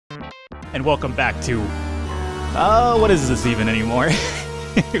and welcome back to... what is this even anymore?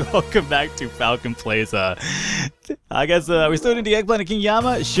 Welcome back to Falcon Plays, I guess, we still doing the Eggplant King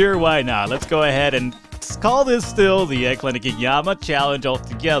Yama? Sure, why not? Let's go ahead and call this still the Eggplant King Yama challenge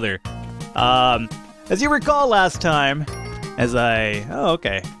altogether. As you recall last time, oh,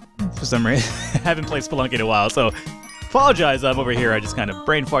 okay. For some reason, I haven't played Spelunky in a while, so apologize, I'm over here, I just kind of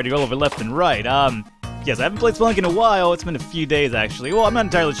brain farting all over left and right. Yes, I haven't played Spelunky in a while, it's been a few days actually. Well, I'm not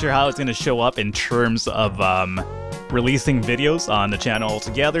entirely sure how it's going to show up in terms of, releasing videos on the channel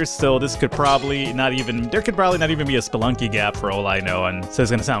altogether, so this could probably not even, there could probably not even be a Spelunky gap for all I know, and so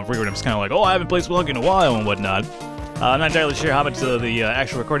it's gonna sound weird, I'm just kind of like, oh, I haven't played Spelunky in a while and whatnot. I'm not entirely sure how much of the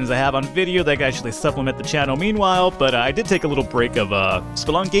actual recordings I have on video that can actually supplement the channel meanwhile, but I did take a little break of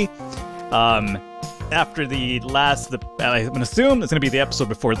Spelunky. After the last, I'm gonna assume it's gonna be the episode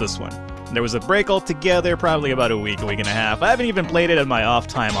before this one. There was a break altogether, probably about a week and a half. I haven't even played it in my off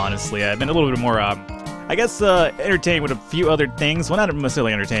time, honestly. I've been a little bit more, I guess, entertained with a few other things. Well, not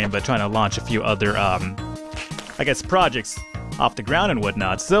necessarily entertained, but trying to launch a few other, I guess, projects off the ground and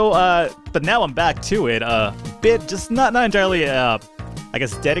whatnot. So, but now I'm back to it, bit, just not entirely, I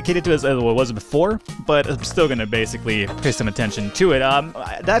guess, dedicated to it as it was before, but I'm still gonna basically pay some attention to it.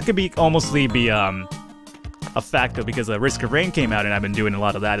 That could be almostly be, a factor because Risk of Rain came out and I've been doing a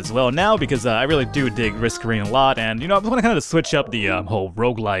lot of that as well now because I really do dig Risk of Rain a lot, and, you know, I want to kind of switch up the whole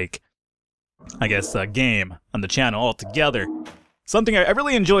roguelike, I guess, game on the channel altogether. Something I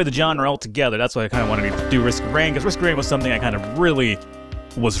really enjoy the genre altogether. That's why I kind of wanted to do Risk of Rain, because Risk of Rain was something I kind of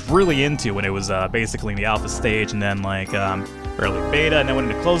was really into when it was basically in the alpha stage, and then like early beta, and then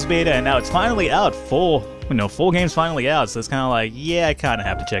went into closed beta, and now it's finally out, full game's finally out. So it's kind of like, yeah, I kind of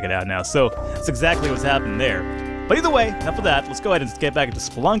have to check it out now. So that's exactly what's happened there. But either way, enough of that. Let's go ahead and get back into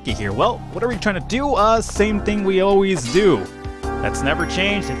Spelunky here. Well, what are we trying to do? Same thing we always do. That's never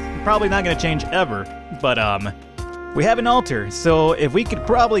changed. It's probably not going to change ever. But, we have an altar. So if we could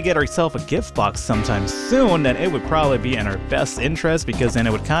probably get ourselves a gift box sometime soon, then it would probably be in our best interest, because then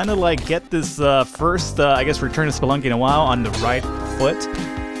it would kind of like get this first, I guess, return to Spelunky in a while on the right foot.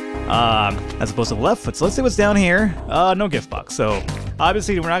 As opposed to the left foot. So let's see what's down here. No gift box. So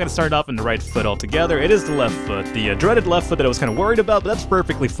obviously we're not going to start off in the right foot altogether. It is the left foot. The dreaded left foot that I was kind of worried about, but that's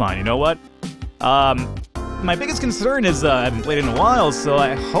perfectly fine. You know what? My biggest concern is I haven't played in a while, so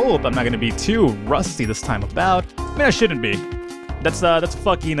I hope I'm not going to be too rusty this time about. I mean, I shouldn't be. That's a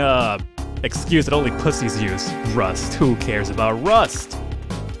fucking excuse that only pussies use. Rust. Who cares about rust?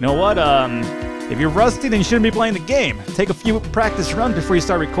 You know what? If you're rusty, then you shouldn't be playing the game. Take a few practice runs before you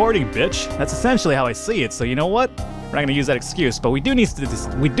start recording, bitch. That's essentially how I see it. So you know what? We're not gonna use that excuse, but we do need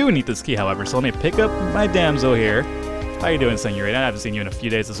this key, however. So let me pick up my damsel here. How you doing, Senorita? I haven't seen you in a few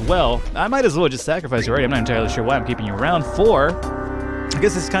days as well. I might as well just sacrifice you already. I'm not entirely sure why I'm keeping you around for. I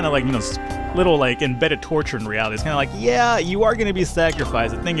guess it's kind of like, you know, little like embedded torture in reality. It's kind of like, yeah, you are gonna be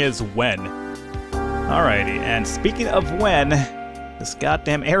sacrificed. The thing is, when. Alrighty, and speaking of when, this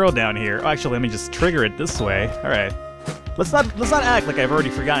goddamn arrow down here. Oh, actually, let me just trigger it this way. All right. Let's not act like I've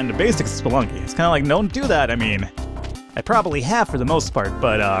already forgotten the basics of Spelunky. It's kind of like, don't do that. I mean, I probably have for the most part,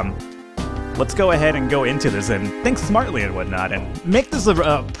 but let's go ahead and go into this and think smartly and whatnot, and make this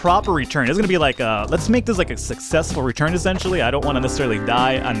a proper return. It's gonna be like, let's make this like a successful return. Essentially, I don't want to necessarily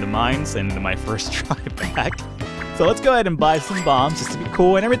die on the mines in my first try back. So let's go ahead and buy some bombs just to be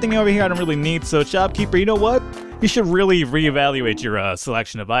cool, and everything over here I don't really need. So shopkeeper, you know what? You should really reevaluate your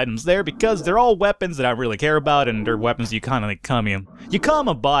selection of items there, because they're all weapons that I really care about, and they're weapons you kind of like come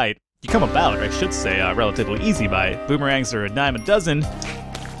about, I should say, relatively easy by. Boomerangs are a dime a dozen,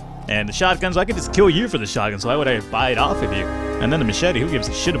 and the shotguns, I could just kill you for the shotgun, so why would I buy it off of you? And then the machete, who gives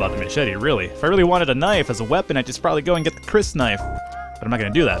a shit about the machete, really? If I really wanted a knife as a weapon, I'd just probably go and get the Chris knife, but I'm not gonna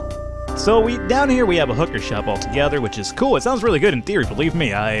do that. So down here we have a hooker shop altogether, which is cool. It sounds really good in theory, believe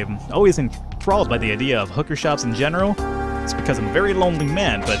me. I'm always enthralled by the idea of hooker shops in general. It's because I'm a very lonely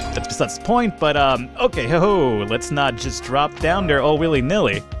man, but that's besides the point. But, okay, let's not just drop down there all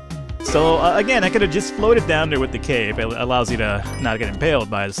willy-nilly. So, again, I could have just floated down there with the cape. It allows you to not get impaled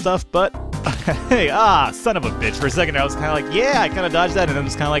by the stuff, but, hey, son of a bitch. For a second I was kind of like, yeah, I kind of dodged that, and then I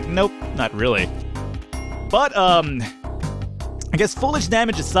was kind of like, nope, not really. But, I guess foolish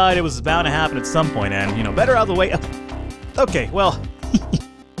damage aside, it was bound to happen at some point, and, you know, better out of the way. Okay, well,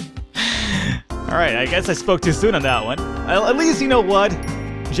 alright, I guess I spoke too soon on that one. At least, you know what?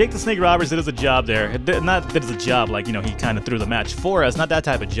 Jake the Snake Roberts did us a job there. Not did us a job like, you know, he kind of threw the match for us, not that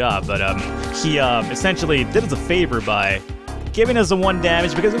type of job, but he essentially did us a favor by giving us the 1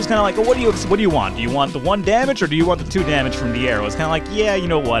 damage, because it was kind of like, well, what do you want? Do you want the 1 damage, or do you want the 2 damage from the arrow? It's kind of like, yeah, you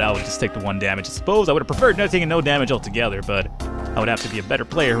know what, I would just take the 1 damage. I suppose I would have preferred not taking no damage altogether, but I would have to be a better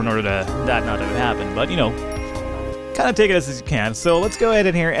player in order to that not to happen. But, you know, kind of take it as you can. So let's go ahead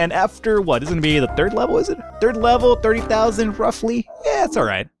in here, and after what? This is going to be the 3rd level, is it? 3rd level, 30,000 roughly? Yeah, it's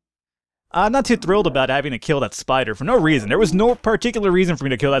alright. I'm not too thrilled about having to kill that spider for no reason. There was no particular reason for me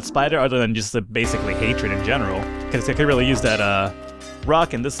to kill that spider other than just basically hatred in general. Because I could really use that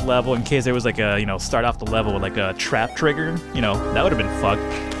rock in this level in case there was like a, you know, start off the level with like a trap trigger. You know, that would have been fucked.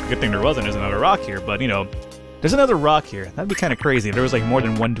 Good thing there wasn't. There's another rock here, but you know, there's another rock here. That'd be kind of crazy if there was like more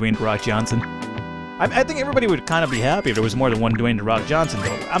than one Dwayne The Rock Johnson. I think everybody would kind of be happy if there was more than one Dwayne The Rock Johnson.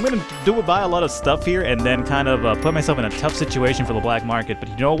 Though. I'm going to buy a lot of stuff here and then kind of put myself in a tough situation for the black market. But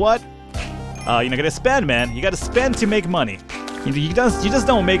you know what? You know, gotta spend, man. You gotta spend to make money. You just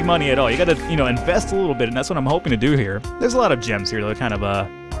don't make money at all. You gotta, you know, invest a little bit, and that's what I'm hoping to do here. There's a lot of gems here that kind of,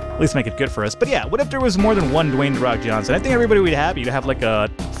 at least make it good for us. But yeah, what if there was more than one Dwayne The Rock Johnson? I think everybody would be happy to have like a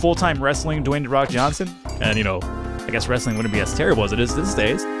full-time wrestling Dwayne The Rock Johnson. And, you know, I guess wrestling wouldn't be as terrible as it is these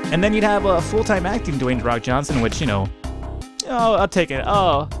days. And then you'd have a full-time acting Dwayne The Rock Johnson, which, you know, oh, I'll take it.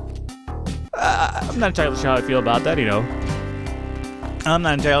 Oh, I'm not entirely sure how I feel about that, you know. I'm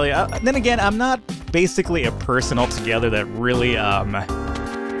not entirely... then again, I'm not basically a person altogether that really,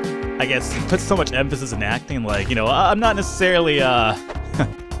 I guess, puts so much emphasis in acting. Like, you know, I'm not necessarily,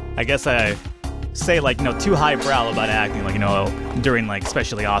 I guess I say, like, you know, too highbrow about acting. Like, you know, during, like,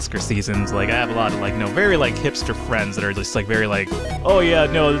 especially Oscar seasons. Like, I have a lot of, like, you know, very, like, hipster friends that are just, like, very, like, oh, yeah,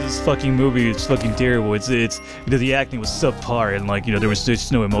 no, this fucking movie is fucking terrible. It's the acting was subpar and, like, you know, there was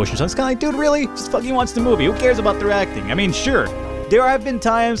just no emotion. So I was kind of like, dude, really? Just fucking watch the movie. Who cares about their acting? I mean, sure. There have been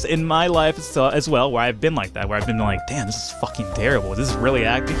times in my life as well where I've been like that, where I've been like, damn, this is fucking terrible. Is this really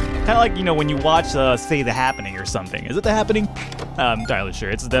acting? Kind of like, you know, when you watch, say, The Happening or something. Is it The Happening? I'm entirely sure.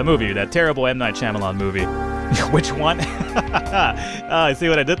 It's the movie, that terrible M. Night Shyamalan movie. Which one? I see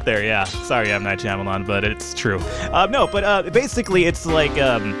what I did there, yeah. Sorry, M. Night Shyamalan, but it's true. No, but basically it's like,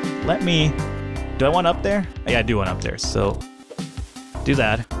 let me... Do I want up there? Yeah, I do want up there, so... Do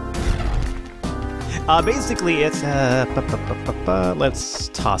that. Basically, it's, let's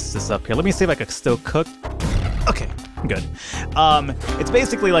toss this up here. Let me see if I can still cook. Okay, good. It's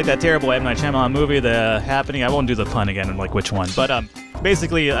basically like that terrible M. Night Shyamalan movie, The Happening. I won't do the pun again and like which one, but,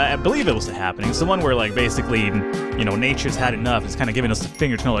 basically, I believe it was The Happening. It's the one where, like, basically, you know, nature's had enough. It's kind of giving us the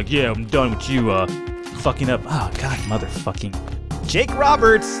finger, kind of like, yeah, I'm done with you, fucking up. Oh, God, motherfucking Jake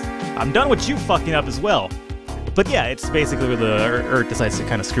Roberts! I'm done with you fucking up as well. But yeah, it's basically where the Earth decides to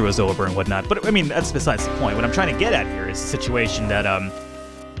kind of screw us over and whatnot. But I mean, that's besides the point. What I'm trying to get at here is a situation that,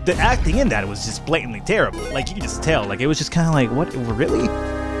 the acting in that was just blatantly terrible. Like, you can just tell. Like, it was just kind of like, what, really?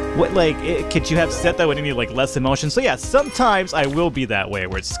 What, like, could you have said that with any, like, less emotion? So yeah, sometimes I will be that way,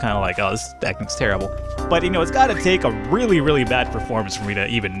 where it's just kind of like, oh, this acting's terrible. But, you know, it's got to take a really, really bad performance for me to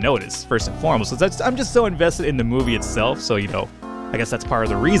even notice, first and foremost. So I'm just so invested in the movie itself, so, you know, I guess that's part of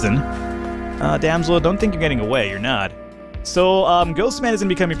the reason. Damsel, don't think you're getting away, you're not. So, Ghostman is gonna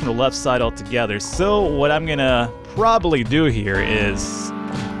be coming from the left side altogether, so what I'm gonna probably do here is...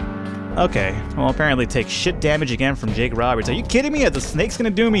 Okay, well, apparently take shit damage again from Jake Roberts. Are you kidding me? Are the snakes gonna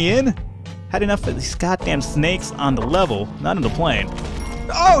do me in? Had enough of these goddamn snakes on the level, not in the plane.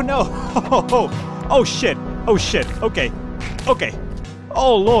 Oh, no! Oh, shit. Oh, shit. Okay. Okay.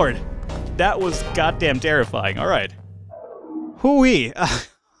 Oh, Lord. That was goddamn terrifying. Alright. Hooey.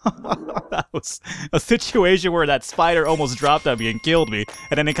 That was a situation where that spider almost dropped on me and killed me,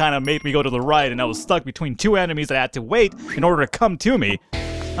 and then it kind of made me go to the right, and I was stuck between two enemies that I had to wait in order to come to me.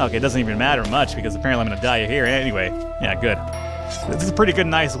 Okay, it doesn't even matter much, because apparently I'm gonna die here anyway. Yeah, good. This is a pretty good,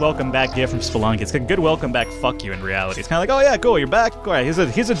 nice welcome back gift from Spelunky. It's a good welcome back fuck you in reality. It's kind of like, oh yeah, cool, you're back. All right, here's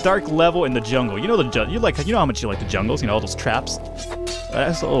a dark level in the jungle. You know you know how much you like the jungles, you know, all those traps.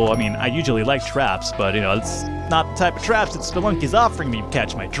 I mean, I usually like traps, but, you know, it's not the type of traps that Spelunky's offering me. You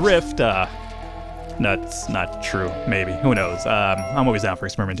catch my drift. No, it's not true. Maybe. Who knows? I'm always down for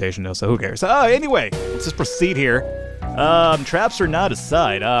experimentation, though, so who cares? Anyway, let's just proceed here. Traps or not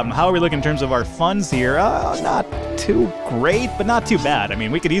aside, how are we looking in terms of our funds here? Not too great, but not too bad. I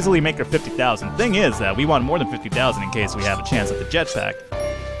mean, we could easily make our 50,000. Thing is that we want more than 50,000 in case we have a chance at the jetpack,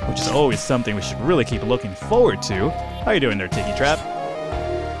 which is always something we should really keep looking forward to. How you doing there, Tiki Trap?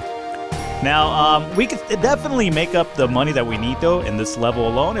 Now, we could definitely make up the money that we need, though, in this level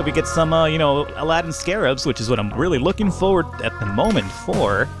alone, if we get some, you know, Aladdin Scarabs, which is what I'm really looking forward at the moment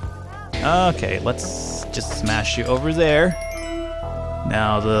for. Okay, let's just smash you over there.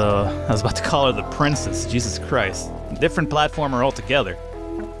 Now, I was about to call her the princess, Jesus Christ. Different platformer altogether.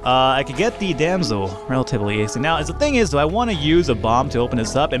 I could get the damsel relatively easy. Now, the thing is, do I want to use a bomb to open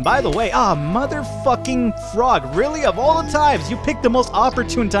this up? And by the way, motherfucking frog, really? Of all the times, you picked the most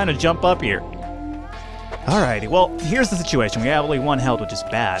opportune time to jump up here. Alrighty, well, here's the situation. We have only 1 health, which is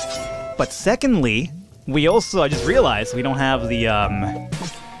bad. But secondly, we also, I just realized we don't have the,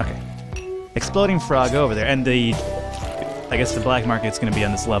 okay. Exploding frog over there, and I guess the black market's gonna be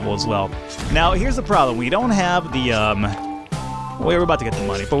on this level as well. Now, here's the problem. We don't have the, well, we're about to get the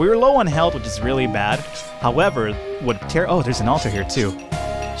money, but we were low on health, which is really bad. However, oh, there's an altar here, too.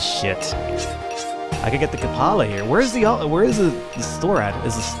 Shit. I could get the Kapala here. Where is the store at?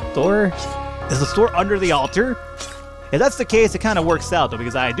 Is the store under the altar? If that's the case, it kind of works out, though,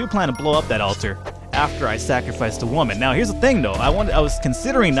 because I do plan to blow up that altar after I sacrifice the woman. Now, here's the thing, though. I was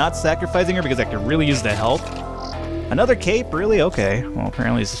considering not sacrificing her because I could really use the help. Another cape? Really? Okay. Well,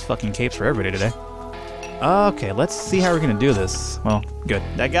 apparently it's just fucking capes for everybody today. Okay, let's see how we're gonna do this. Well, good.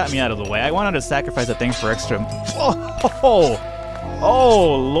 That got me out of the way. I wanted to sacrifice that thing for extra...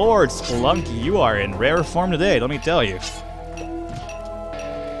 Oh, Lord Spelunky, you are in rare form today, let me tell you.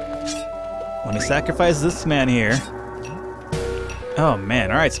 Let me sacrifice this man here. Oh man,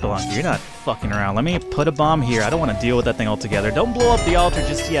 alright Spelunky, you're not fucking around. Let me put a bomb here. I don't want to deal with that thing altogether. Don't blow up the altar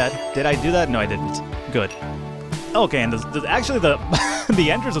just yet. Did I do that? No, I didn't. Good. Okay, and actually the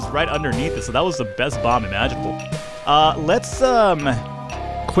the entrance was right underneath it, so that was the best bomb imaginable. Let's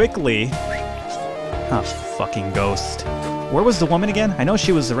quickly... Oh, fucking ghost. Where was the woman again? I know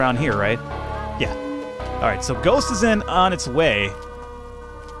she was around here, right? Yeah. Alright, so Ghost is on its way.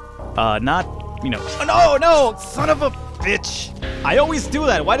 Not, you know... Oh, no! Son of a bitch! I always do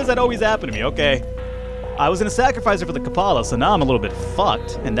that. Why does that always happen to me? Okay. I was gonna sacrifice her for the Kapala, so now I'm a little bit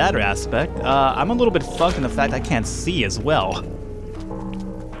fucked in that aspect. I'm a little bit fucked in the fact I can't see as well.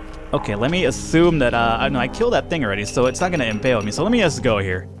 Okay, let me assume that, I killed that thing already, so it's not gonna impale me, so let me just go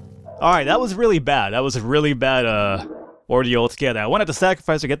here. Alright, that was really bad. That was a really bad, ordeal together. I wanted to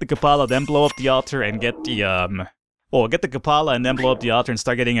sacrifice her, get the Kapala, then blow up the altar, and get the, well, get the Kapala and then blow up the altar and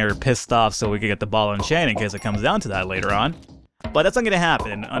start getting her pissed off so we could get the ball and chain in case it comes down to that later on. But that's not gonna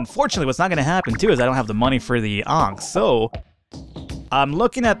happen. Unfortunately, what's not gonna happen, too, is I don't have the money for the Ankh, so... I'm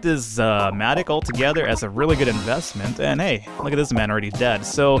looking at this, Matic altogether as a really good investment, and hey, look at this man already dead.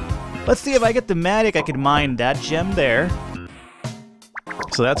 So, let's see if I get the Matic, I could mine that gem there.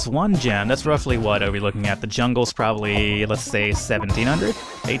 So that's 1 gem. That's roughly what are we looking at? The jungle's probably, let's say, 1,700?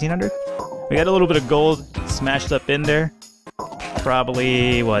 1,800? We got a little bit of gold smashed up in there.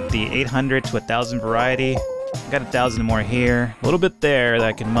 Probably, what, the 800 to 1,000 variety. Got 1,000 more here. A little bit there that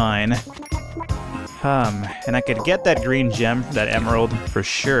I can mine. And I could get that green gem, that emerald, for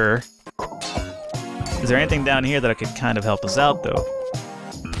sure. Is there anything down here that I could kind of help us out, though?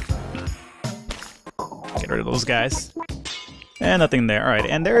 Get rid of those guys. And nothing there. Alright,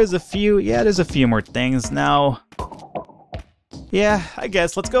 and there is a few... Yeah, there's a few more things. Now... Yeah, I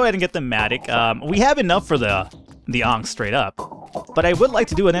guess. Let's go ahead and get the Matic. We have enough for the Ankh straight up. But I would like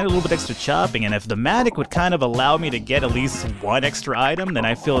to do a little bit extra chopping, and if the Matic would kind of allow me to get at least 1 extra item, then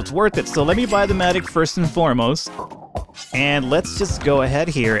I feel it's worth it. So let me buy the Matic first and foremost. And let's just go ahead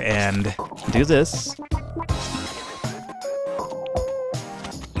here and do this.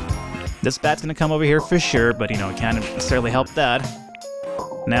 This bat's gonna come over here for sure, but you know, it can't necessarily help that.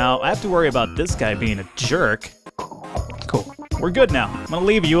 Now, I have to worry about this guy being a jerk. Cool. We're good now. I'm gonna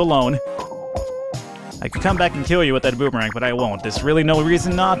leave you alone. I could come back and kill you with that boomerang, but I won't. There's really no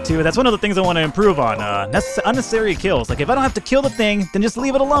reason not to. That's one of the things I want to improve on. Unnecessary kills. Like, if I don't have to kill the thing, then just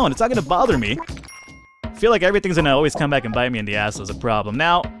leave it alone. It's not gonna bother me. I feel like everything's gonna always come back and bite me in the ass is a problem.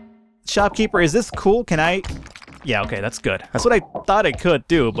 Now, shopkeeper, is this cool? Can I... Yeah, okay, that's good. That's what I thought I could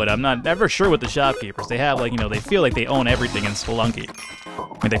do, but I'm not ever sure with the shopkeepers. They have, like, you know, they feel like they own everything in Spelunky.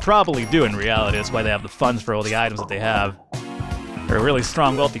 I mean, they probably do in reality. That's why they have the funds for all the items that they have. They're a really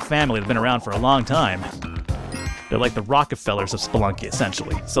strong, wealthy family that's been around for a long time. They're like the Rockefellers of Spelunky,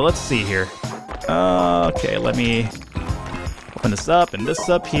 essentially. So let's see here. Okay, let me open this up and this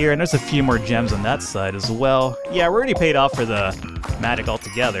up here, and there's a few more gems on that side as well. Yeah, we're already paid off for the Matic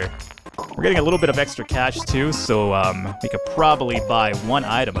altogether. We're getting a little bit of extra cash too, so we could probably buy 1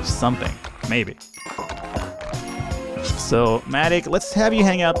 item of something, maybe. So, Matic, let's have you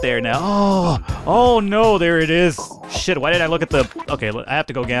hang out there now. Oh no, there it is. Shit, why did I look at the... Okay, I have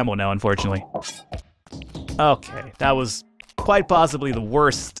to go gamble now, unfortunately. Okay, that was quite possibly the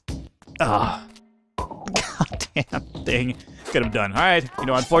worst... goddamn thing could have done. Alright, you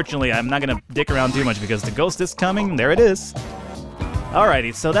know, unfortunately, I'm not gonna dick around too much because the ghost is coming. There it is.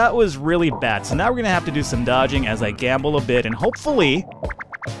 Alrighty, so that was really bad. So now we're gonna have to do some dodging as I gamble a bit, and hopefully...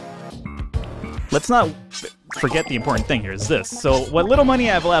 Let's not forget the important thing here is this. So what little money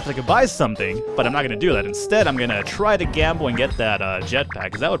I have left, I could buy something, but I'm not gonna do that. Instead, I'm gonna try to gamble and get that jetpack,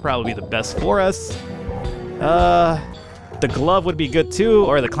 because that would probably be the best for us. The glove would be good too,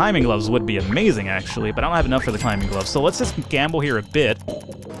 or the climbing gloves would be amazing actually, but I don't have enough for the climbing gloves. So let's just gamble here a bit,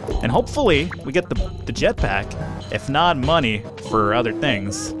 and hopefully we get the jetpack, if not money for other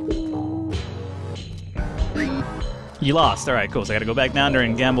things. You lost. Alright, cool. So I gotta go back down there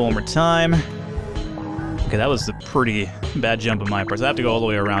and gamble one more time. Okay, that was a pretty bad jump on my part, so I have to go all the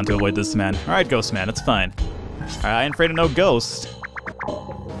way around to avoid this man. Alright, Ghost Man, that's fine. Alright, I ain't afraid of no ghost.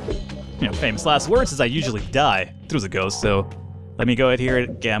 You know, famous last words is I usually die through the ghost, so let me go ahead here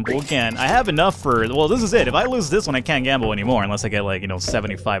and gamble again. I have enough for, well, this is it. If I lose this one, I can't gamble anymore unless I get, like, you know,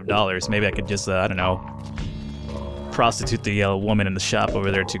 $75. Maybe I could just, I don't know, prostitute the woman in the shop over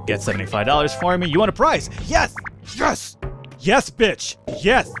there to get $75 for me. You want a prize? Yes! Yes! Yes, bitch!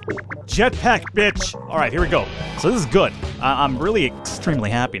 Yes! Jetpack, bitch! Alright, here we go. So this is good. I'm really extremely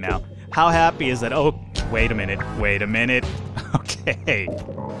happy now. How happy is that? Oh, wait a minute. Wait a minute. Okay.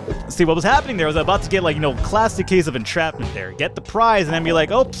 See, what was happening there was I was about to get, like, you know, classic case of entrapment there. Get the prize and then be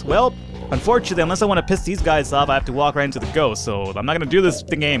like, oops, well, unfortunately, unless I want to piss these guys off, I have to walk right into the ghost, so I'm not going to do this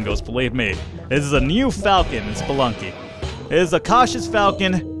the game, Ghost, believe me. This is a new Falcon in Spelunky. It is a cautious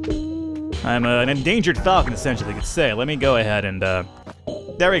Falcon. I'm an endangered Falcon, essentially, you could say. Let me go ahead and,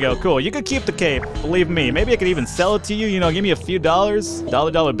 there we go, cool. You could keep the cape, believe me. Maybe I could even sell it to you, you know, give me a few dollars,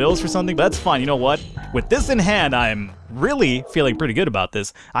 dollar bills for something, but that's fine. You know what? With this in hand, I'm really feeling pretty good about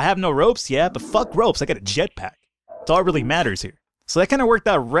this. I have no ropes, yeah, but fuck ropes, I got a jetpack. That's all really matters here. So that kind of worked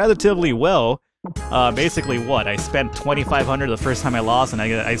out relatively well. Basically what? I spent $2,500 the first time I lost, and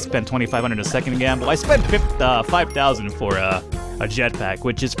I spent $2,500 the second gamble. I spent $5,000 for a jetpack,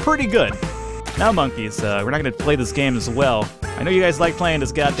 which is pretty good. Now, monkeys, we're not gonna play this game as well. I know you guys like playing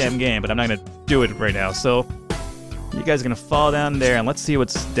this goddamn game, but I'm not gonna do it right now. So you guys are gonna fall down there, and let's see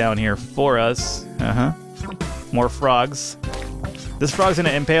what's down here for us. More frogs. This frog's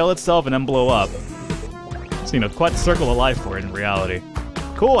gonna impale itself and then blow up. So, you know, quite a circle of life for it in reality.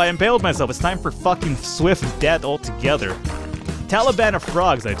 Cool, I impaled myself. It's time for fucking swift death altogether. Taliban of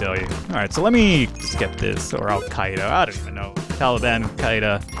frogs, I tell you. Alright, so let me skip this, or Al-Qaeda. I don't even know. Taliban,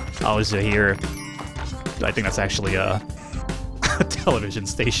 Qaeda, Al-Zahir. I think that's actually a television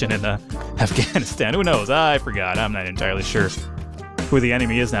station in Afghanistan. Who knows? I forgot. I'm not entirely sure who the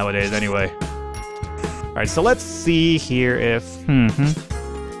enemy is nowadays anyway. Alright, so let's see here if...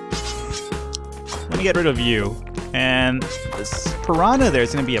 Let me get rid of you. And this piranha there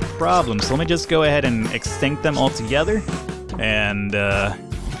is going to be a problem, so let me just go ahead and extinct them altogether. And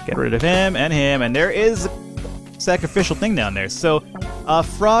get rid of him, and there is a sacrificial thing down there. So,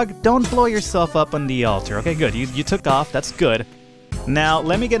 frog, don't blow yourself up on the altar. Okay, good. You took off. That's good. Now,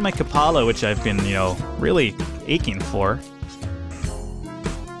 let me get my Kapala, which I've been, you know, really aching for.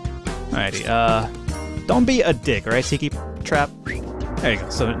 Alrighty, don't be a dick, alright, Tiki Trap? There you go.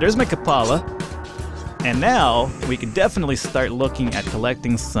 So, there's my Kapala. And now, we can definitely start looking at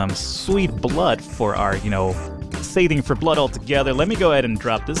collecting some sweet blood for our, you know, saving for blood altogether. Let me go ahead and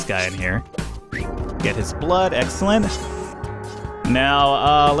drop this guy in here. Get his blood, excellent.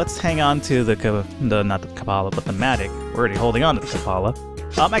 Now, let's hang on to not the Kapala, but the Matic. We're already holding on to the Kapala.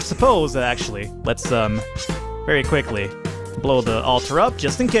 I suppose, actually, let's, very quickly blow the altar up,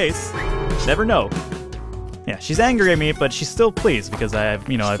 just in case. Never know. Yeah, she's angry at me, but she's still pleased because I've,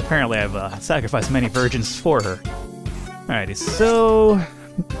 you know, apparently I've sacrificed many virgins for her. Alrighty, so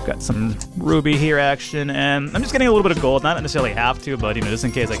got some ruby here action, and I'm just getting a little bit of gold. Not necessarily have to, but you know, just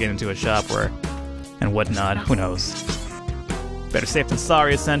in case I get into a shop where and whatnot. Who knows? Better safe than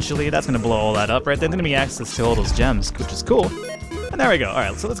sorry, essentially. That's gonna blow all that up, right? Then gonna be access to all those gems, which is cool. And there we go.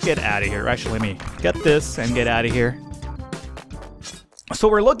 Alright, so let's get out of here. Actually, let me get this and get out of here. So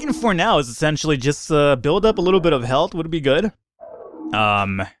what we're looking for now is essentially just build up a little bit of health would be good.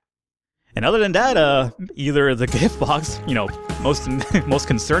 And other than that, either the gift box, you know, most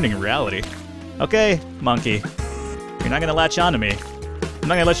concerning in reality. Okay, monkey, you're not gonna latch onto me. I'm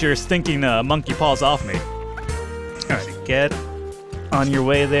not gonna let your stinking monkey paws off me. Alright, get on your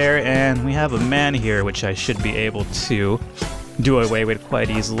way there, and we have a man here, which I should be able to do away with quite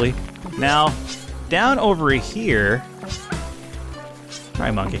easily. Now, down over here.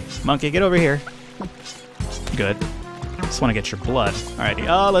 Alright, monkey. Monkey, get over here. Good. Just want to get your blood.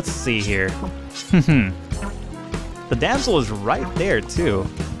 Alrighty, let's see here. The damsel is right there, too.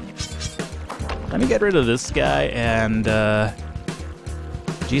 Let me get rid of this guy, and,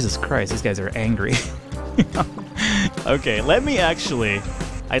 Jesus Christ, these guys are angry. Okay, let me actually...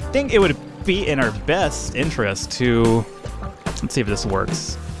 I think it would be in our best interest to... Let's see if this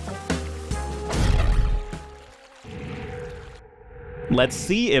works. Let's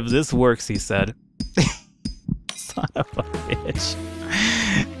see if this works, he said. Son of a bitch.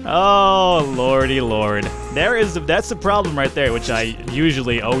 Oh, lordy lord. That's the problem right there, which I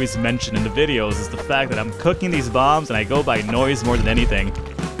usually always mention in the videos, is the fact that I'm cooking these bombs and I go by noise more than anything.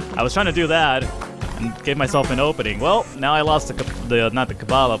 I was trying to do that and give myself an opening. Well, now I lost not the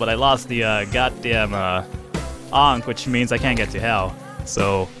Kabbalah, but I lost the goddamn Ankh, which means I can't get to hell.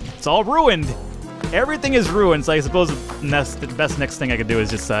 So it's all ruined. Everything is ruined. So I suppose the best next thing I could do is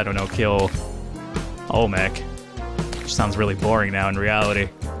just, I don't know, kill Olmec. Which sounds really boring now in reality.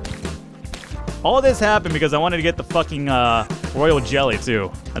 All this happened because I wanted to get the fucking royal jelly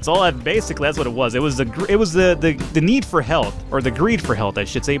too. That's all. Basically, that's what it was. It was the need for health, or the greed for health, I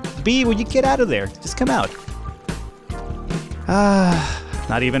should say. B, will you get out of there? Just come out.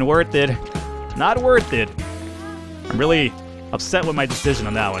 Not even worth it. Not worth it. I'm really upset with my decision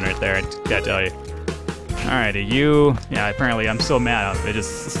on that one right there. I gotta tell you. Alrighty, you. Yeah, apparently I'm so mad. I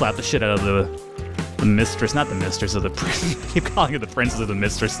just slapped the shit out of the mistress, not the mistress of the prince. I keep calling her the princess of the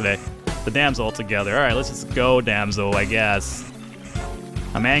mistress today. The damsel altogether. Alright, let's just go, damsel, I guess.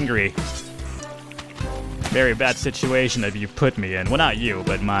 I'm angry. Very bad situation that you put me in. Well, not you,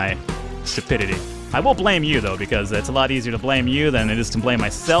 but my stupidity. I will blame you, though, because it's a lot easier to blame you than it is to blame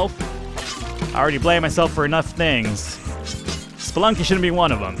myself. I already blame myself for enough things. Spelunky shouldn't be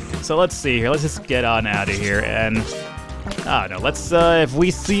one of them. So let's see here. Let's just get on out of here and... I don't know. Let's, if we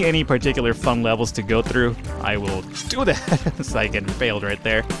see any particular fun levels to go through, I will do that. It's like getting failed right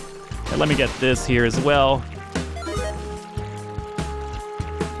there. And let me get this here as well.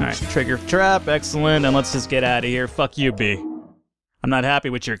 Alright, trigger trap, excellent, and let's just get out of here. Fuck you, B. I'm not happy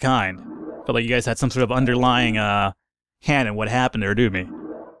with your kind. Feel like you guys had some sort of underlying, hand in what happened there to me.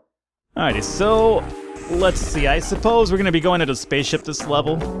 Alrighty, so, let's see, I suppose we're gonna be going to the spaceship this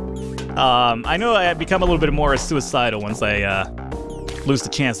level. I know I become a little bit more suicidal once I, lose the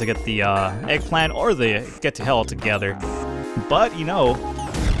chance to get the, eggplant or the get to hell together. But, you know,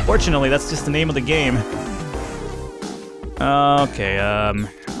 fortunately, that's just the name of the game. Okay,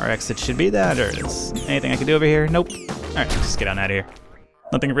 our exit should be that, or is anything I can do over here? Nope. Alright, just get on out of here.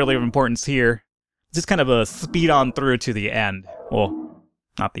 Nothing really of importance here. Just kind of a speed on through to the end. Well,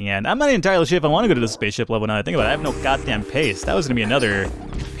 not the end. I'm not entirely sure if I want to go to the spaceship level now that I think about it. I have no goddamn pace. That was going to be another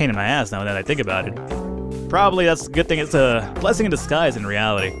pain in my ass now that I think about it. Probably that's a good thing. It's a blessing in disguise in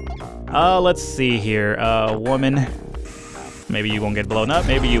reality. Let's see here. Woman. Maybe you won't get blown up.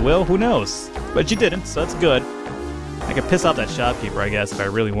 Maybe you will. Who knows? But you didn't, so that's good. I could piss off that shopkeeper, I guess, if I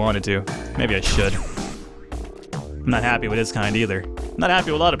really wanted to. Maybe I should. I'm not happy with his kind either. I'm not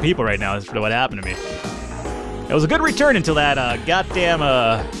happy with a lot of people right now for what happened to me. It was a good return until that goddamn,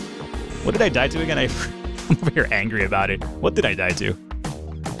 what did I die to again? I'm over here angry about it. What did I die to?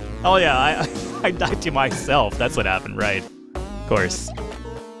 Oh yeah, I died to myself. That's what happened, right? Of course.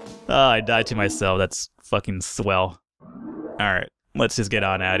 I died to myself. That's fucking swell. Alright, let's just get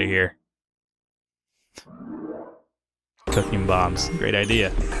on out of here. Cooking bombs. Great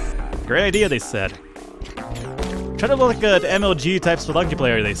idea. Great idea, they said. Try to look like an MLG type Spelunky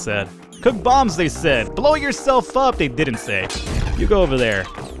player, they said. Cook bombs, they said. Blow yourself up, they didn't say. You go over there,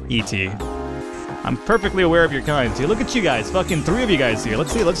 E.T. I'm perfectly aware of your kind, too. Look at you guys, fucking 3 of you guys here.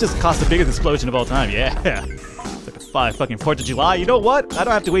 Let's see, let's just cause the biggest explosion of all time, yeah. It's like a 5 fucking 4th of July. You know what? I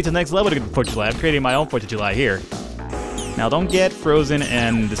don't have to wait till the next level to get the 4th of July. I'm creating my own 4th of July here. Now, don't get frozen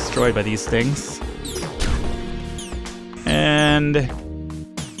and destroyed by these things. And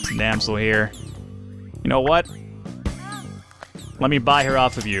damsel here. You know what? Let me buy her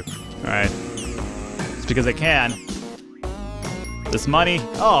off of you. Alright. Just because I can. This money?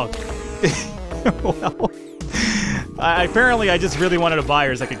 Oh. Well. Apparently I just really wanted to buy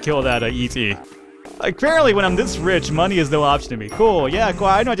her so I could kill that E.T. Apparently when I'm this rich, money is no option to me. Cool, yeah, cool.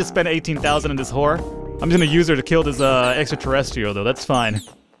 I know I just spent 18,000 on this whore. I'm just gonna use her to kill this extraterrestrial though, that's fine.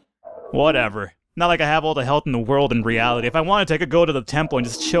 Whatever. Not like I have all the health in the world in reality. If I wanted to, I could go to the temple and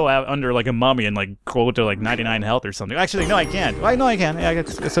just chill out under like a mummy and like go to like 99 health or something. Actually, no, I can't. I know I can. Yeah,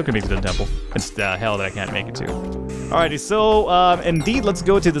 I still can make it to the temple. It's hell that I can't make it to. Alrighty, so indeed, let's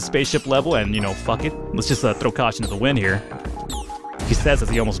go to the spaceship level and, you know, fuck it. Let's just throw caution to the wind here. He says as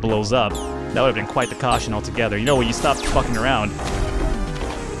he almost blows up. That would have been quite the caution altogether. You know what? You stop fucking around.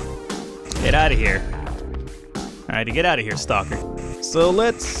 Get out of here. Alrighty, get out of here, stalker. So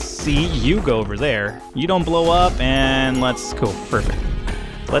let's see, you go over there. You don't blow up, and let's... Cool, perfect.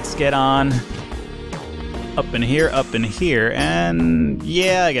 Let's get on up in here, and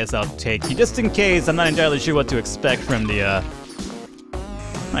yeah, I guess I'll take you. Just in case, I'm not entirely sure what to expect from the,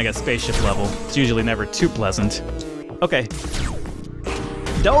 I guess, spaceship level. It's usually never too pleasant. Okay.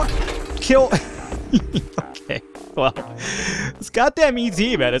 Don't kill... Okay. Well, this goddamn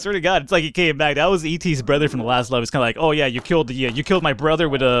E.T., man, I swear to God, it's like he came back. That was E.T.'s brother from the last level. It's kind of like, oh yeah, you killed my brother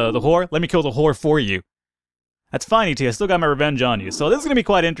with the whore? Let me kill the whore for you. That's fine, ET. I still got my revenge on you. So this is gonna be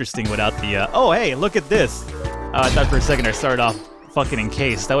quite interesting without the, oh, hey, look at this. Oh, I thought for a second I started off fucking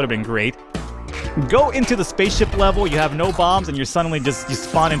encased. That would have been great. Go into the spaceship level, you have no bombs, and you're suddenly you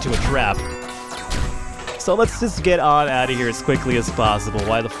spawn into a trap. So let's just get on out of here as quickly as possible.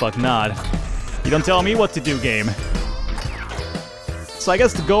 Why the fuck not? You don't tell me what to do, game. So I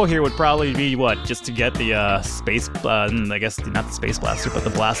guess the goal here would probably be, what, just to get the space, I guess not the space blaster, but the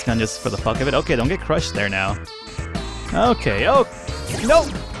blast gun just for the fuck of it. Okay, don't get crushed there now. Okay, oh, no!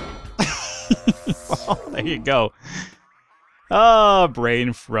 Well, there you go. Oh,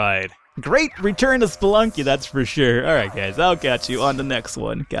 brain fried. Great return to Spelunky, that's for sure. Alright guys, I'll catch you on the next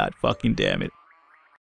one. God fucking damn it.